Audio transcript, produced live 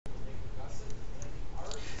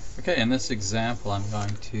Okay, in this example I'm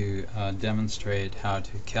going to demonstrate how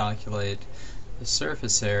to calculate the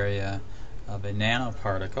surface area of a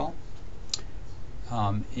nanoparticle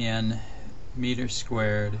in meters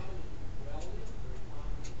squared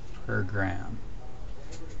per gram.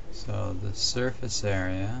 So the surface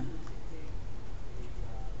area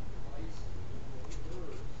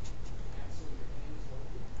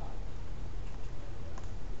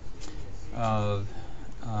of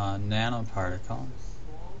a nanoparticle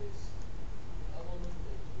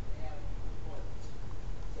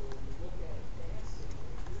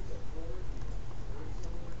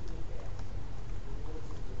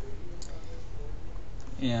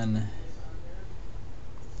in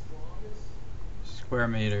square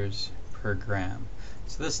meters per gram.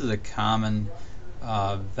 So this is a common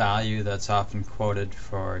value that's often quoted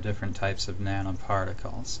for different types of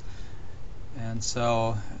nanoparticles. And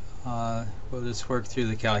so we'll just work through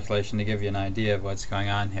the calculation to give you an idea of what's going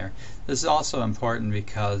on here. This is also important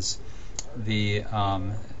because the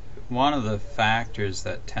one of the factors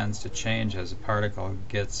that tends to change as a particle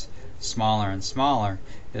gets smaller and smaller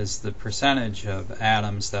is the percentage of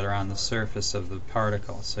atoms that are on the surface of the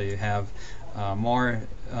particle. So you have much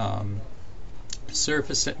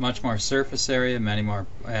more surface area, many more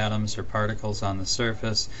atoms or particles on the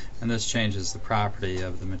surface, and this changes the property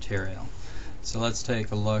of the material. So let's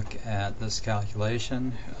take a look at this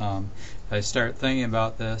calculation. If I start thinking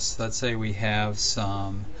about this, let's say we have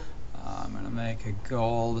some, I'm going to make a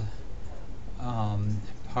gold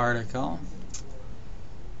particle,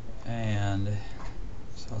 and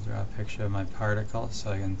so I'll draw a picture of my particle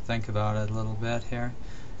so I can think about it a little bit here.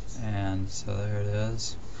 And so there it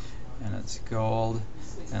is, and it's gold,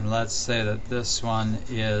 and let's say that this one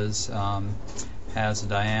is has a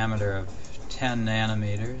diameter of 10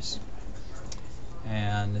 nanometers,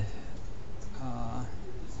 and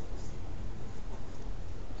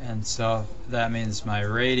so that means my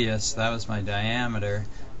radius, that was my diameter,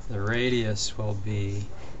 the radius will be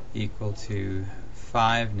equal to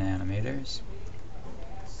 5 nanometers.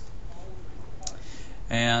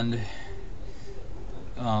 And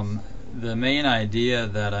the main idea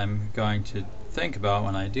that I'm going to think about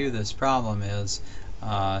when I do this problem is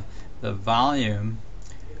the volume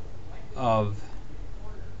of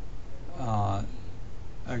a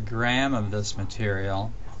gram of this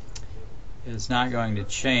material is not going to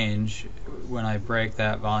change when I break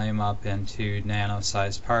that volume up into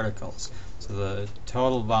nano-sized particles. So the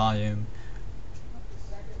total volume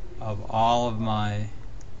of all of my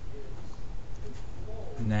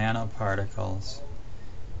nanoparticles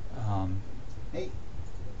Hey,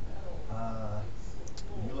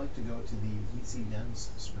 would you like to go to the EC Dems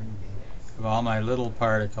spring game? Of all my little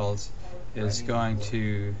particles is going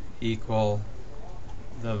to equal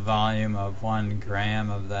the volume of 1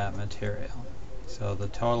 gram of that material. So the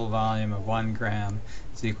total volume of 1 gram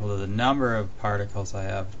is equal to the number of particles I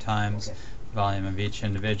have times the volume of each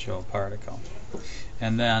individual particle.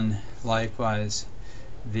 And then likewise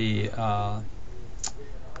the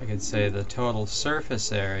I could say the total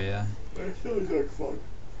surface area of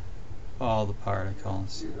all the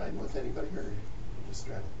particles You're riding with anybody or just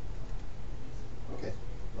driving? Okay.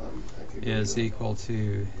 is equal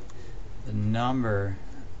to the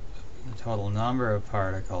total number of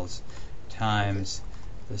particles times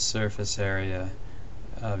the surface area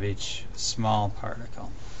of each small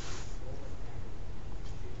particle.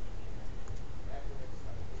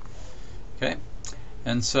 Okay,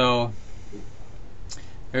 and so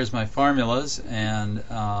here's my formulas, and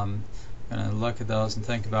I'm going to look at those and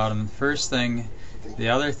think about them. The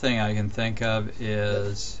other thing I can think of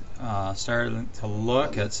is starting to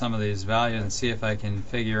look at some of these values and see if I can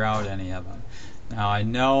figure out any of them. Now I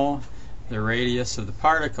know the radius of the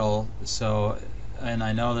particle, and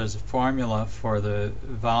I know there's a formula for the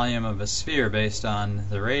volume of a sphere based on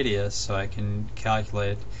the radius, so I can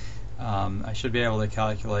calculate, I should be able to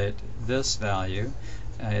calculate this value.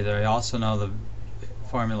 I also know the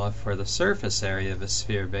formula for the surface area of a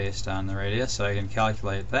sphere based on the radius, so I can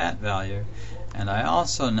calculate that value. And I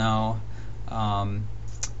also know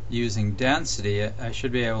using density, I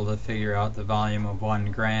should be able to figure out the volume of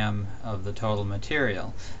 1 gram of the total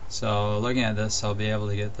material. So looking at this, I'll be able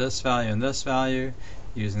to get this value and this value.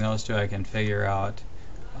 Using those two, I can figure out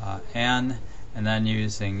n, and then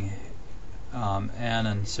using n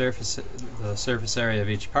and the surface area of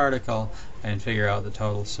each particle, I can figure out the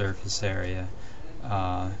total surface area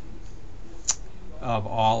of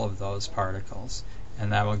all of those particles,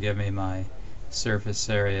 and that will give me my surface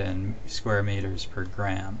area in square meters per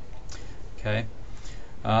gram. Okay,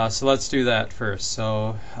 so let's do that first.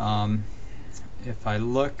 So if I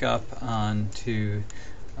look up onto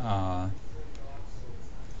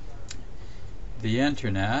the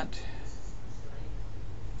internet,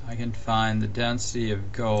 I can find the density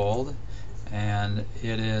of gold, and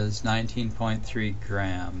it is 19.3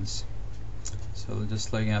 grams. So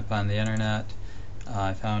just looking up on the internet,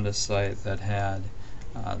 I found a site that had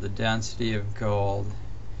the density of gold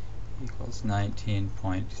equals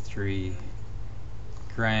 19.3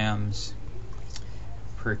 grams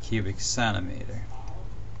per cubic centimeter.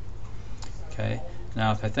 Okay,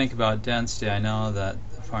 now if I think about density, I know that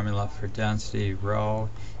the formula for density, rho,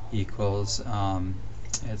 equals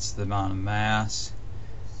it's the amount of mass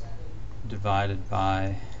divided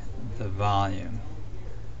by the volume.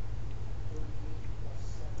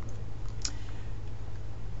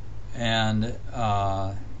 And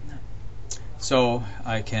so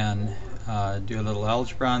I can do a little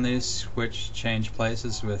algebra on these, change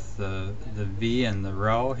places with the V and the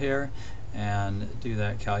rho here, and do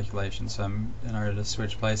that calculation. So in order to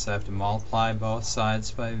switch places, I have to multiply both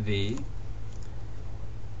sides by V,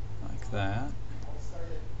 like that,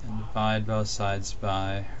 and divide both sides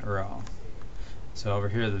by rho. So over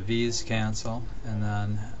here the V's cancel, and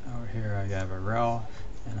then over here I have a rho,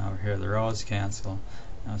 and over here the rho's cancel.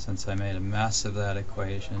 Now since I made a mess of that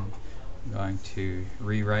equation, I'm going to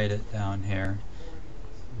rewrite it down here.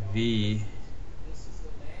 V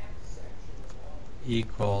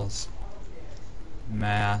equals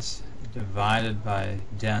mass divided by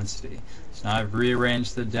density. So now I've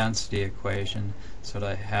rearranged the density equation so that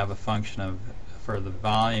I have a function for the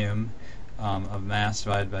volume of mass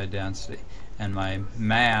divided by density. And my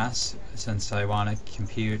mass, since I want to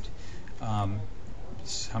compute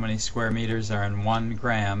how many square meters are in 1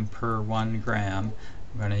 gram per 1 gram,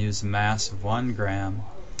 I'm going to use the mass of 1 gram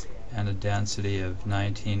and a density of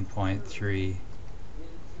 19.3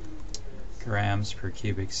 grams per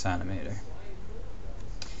cubic centimeter.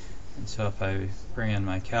 And so if I bring in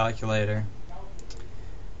my calculator,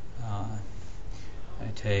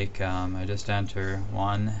 I just enter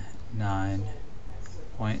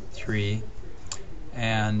 19.3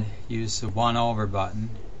 and use the 1 over button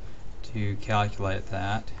to calculate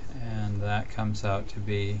that, and that comes out to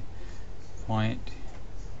be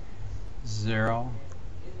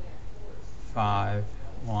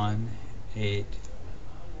 0.0518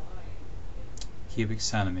 cubic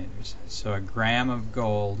centimeters. So a gram of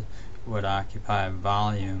gold would occupy a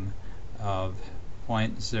volume of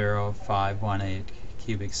 0.0518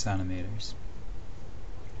 cubic centimeters.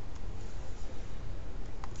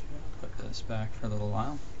 Put this back for a little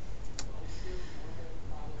while.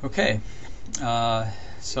 Okay,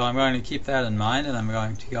 so I'm going to keep that in mind, and I'm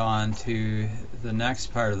going to go on to the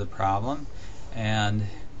next part of the problem. And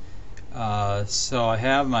so I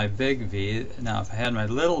have my big V. Now if I had my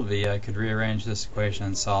little v, I could rearrange this equation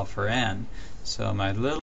and solve for n. So my little